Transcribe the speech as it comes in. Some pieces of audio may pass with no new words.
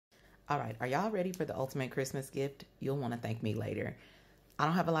All right, are y'all ready for the ultimate Christmas gift? You'll want to thank me later. I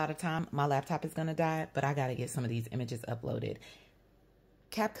don't have a lot of time. My laptop is going to die, but I got to get some of these images uploaded.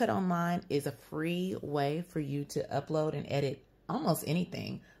 CapCut Online is a free way for you to upload and edit almost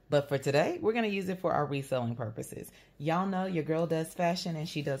anything. But for today, we're going to use it for our reselling purposes. Y'all know your girl does fashion and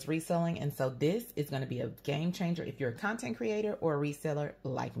she does reselling. And so this is going to be a game changer if you're a content creator or a reseller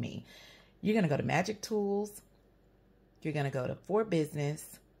like me. You're going to go to Magic Tools. You're going to go to For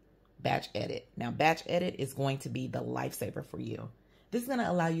Business, Batch Edit. Now, Batch Edit is going to be the lifesaver for you. This is going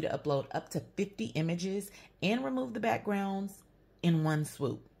to allow you to upload up to 50 images and remove the backgrounds in one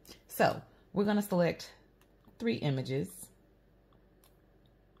swoop. So we're going to select 3 images,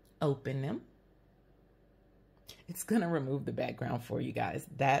 open them. It's going to remove the background for you guys.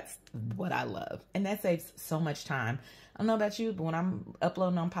 That's what I love. And that saves so much time. I don't know about you, but when I'm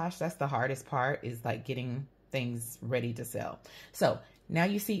uploading on Posh, that's the hardest part, is like getting things ready to sell. So now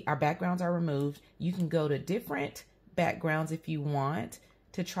you see our backgrounds are removed. You can go to different backgrounds if you want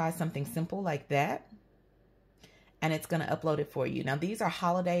to try something simple like that. And it's going to upload it for you. Now, these are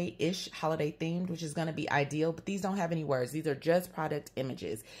holiday-ish, holiday themed, which is going to be ideal, but these don't have any words. These are just product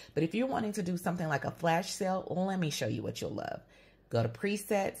images. But if you're wanting to do something like a flash sale, well, let me show you what you'll love. Go to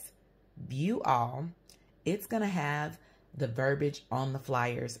Presets, View All. It's going to have the verbiage on the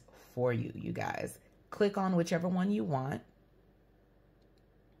flyers for you, you guys. Click on whichever one you want.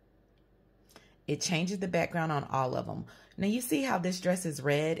 It changes the background on all of them. Now you see how this dress is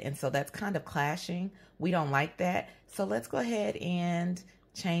red, and so that's kind of clashing. We don't like that. So let's go ahead and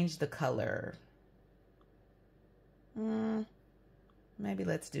change the color. Maybe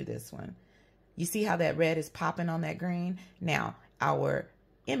let's do this one. You see how that red is popping on that green? Now, our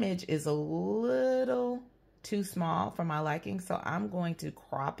image is a little too small for my liking, so I'm going to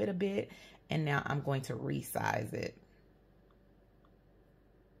crop it a bit, and now I'm going to resize it.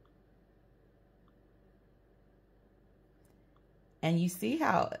 And you see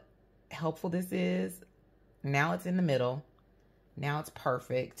how helpful this is? Now it's in the middle. Now it's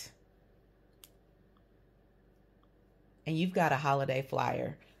perfect. And you've got a holiday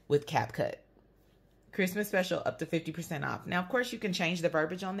flyer with CapCut. Christmas special up to 50% off. Now, of course, you can change the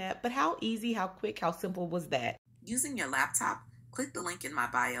verbiage on that, but how easy, how quick, how simple was that? Using your laptop, click the link in my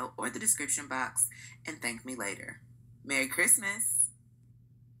bio or the description box and thank me later. Merry Christmas.